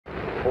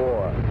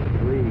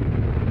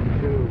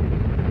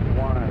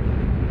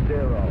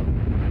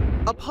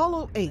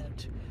Apollo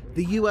 8,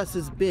 the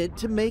U.S.'s bid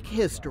to make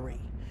history.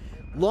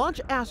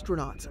 Launch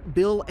astronauts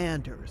Bill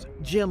Anders,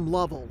 Jim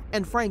Lovell,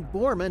 and Frank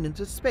Borman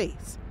into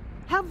space.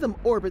 Have them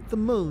orbit the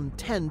moon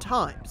 10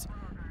 times.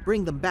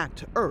 Bring them back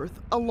to Earth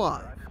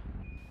alive.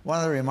 One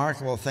of the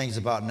remarkable things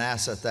about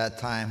NASA at that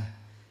time,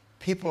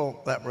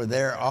 people that were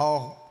there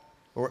all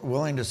were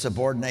willing to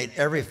subordinate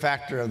every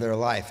factor of their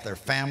life, their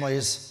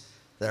families,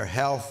 their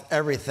health,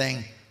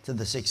 everything, to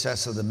the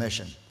success of the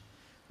mission.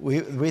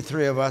 We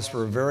three of us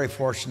were very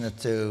fortunate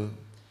to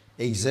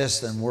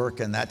exist and work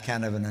in that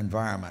kind of an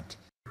environment.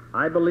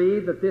 I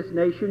believe that this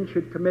nation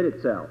should commit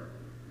itself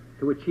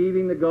to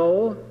achieving the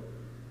goal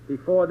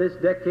before this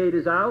decade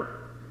is out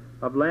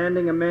of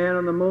landing a man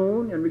on the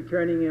moon and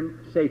returning him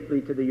safely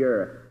to the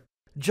Earth.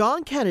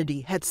 John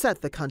Kennedy had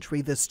set the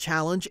country this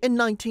challenge in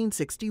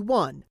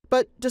 1961,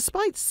 but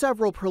despite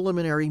several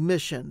preliminary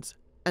missions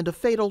and a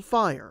fatal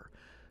fire,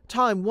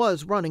 time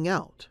was running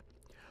out.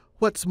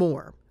 What's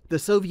more, the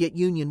Soviet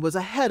Union was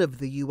ahead of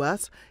the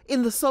U.S.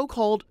 in the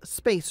so-called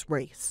space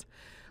race.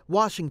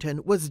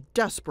 Washington was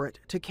desperate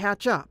to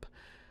catch up.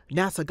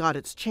 NASA got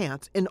its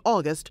chance in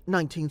August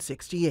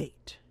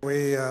 1968.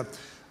 We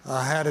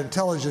had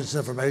intelligence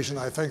information,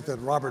 I think that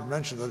Robert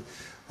mentioned it,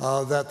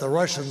 that the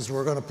Russians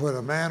were going to put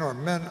a man or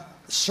men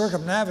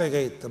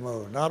circumnavigate the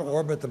moon, not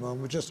orbit the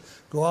moon, but just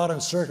go out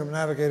and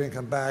circumnavigate and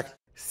come back.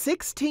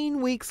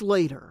 16 weeks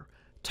later,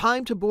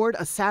 time to board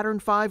a Saturn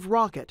V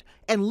rocket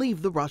and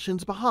leave the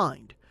Russians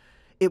behind.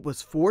 It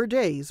was 4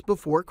 days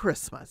before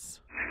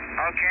Christmas. Okay,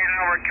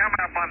 now we're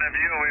coming up on the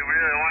view. We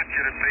really want you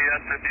to see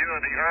that's the view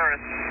of the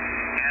Earth.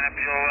 And if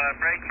you'll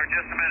break for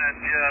just a minute,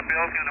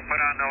 Bill's going to put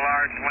on the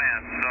large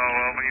lens. So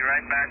we'll be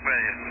right back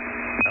with you.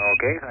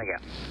 Okay, thank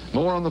you.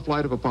 More on the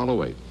flight of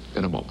Apollo 8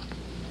 in a moment.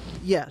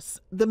 Yes,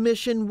 the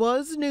mission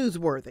was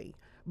newsworthy,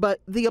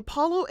 but the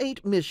Apollo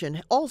 8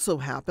 mission also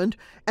happened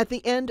at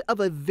the end of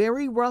a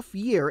very rough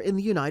year in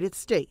the United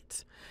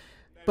States.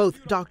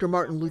 Both Dr.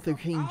 Martin Luther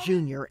King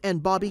Jr.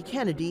 and Bobby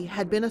Kennedy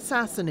had been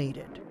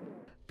assassinated.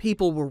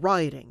 People were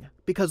rioting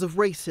because of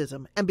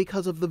racism and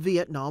because of the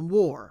Vietnam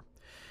War.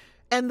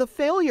 And the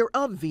failure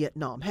of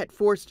Vietnam had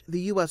forced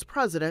the U.S.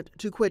 president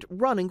to quit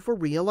running for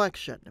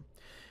re-election.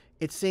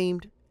 It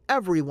seemed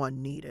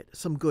everyone needed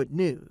some good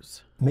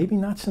news. Maybe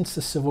not since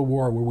the Civil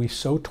War were we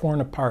so torn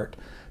apart,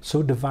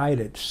 so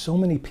divided, so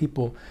many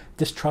people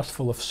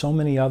distrustful of so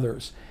many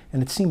others,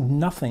 and it seemed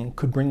nothing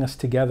could bring us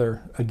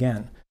together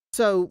again.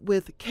 So,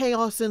 with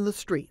chaos in the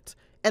streets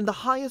and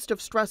the highest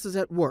of stresses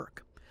at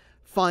work,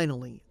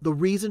 finally, the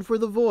reason for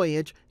the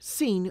voyage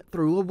seen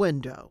through a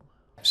window.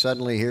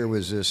 Suddenly here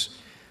was this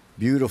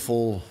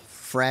beautiful,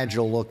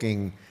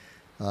 fragile-looking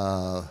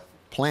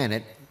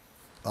planet,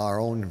 our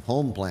own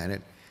home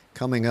planet,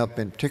 coming up,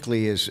 and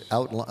particularly is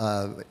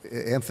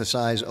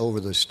emphasized over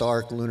the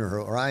stark lunar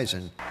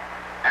horizon.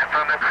 And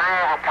from the crew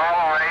of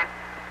Apollo 8,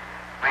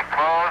 we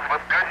close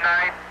with good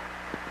night,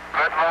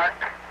 good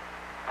luck,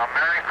 a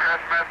Merry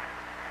Christmas,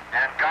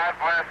 and God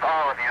bless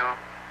all of you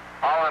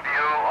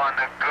on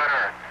the good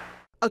Earth.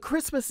 A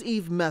Christmas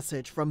Eve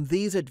message from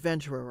these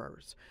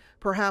adventurers,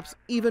 perhaps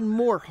even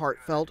more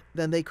heartfelt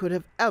than they could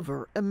have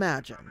ever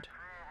imagined.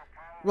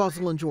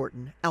 Rosiland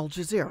Jordan, Al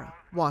Jazeera,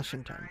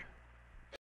 Washington.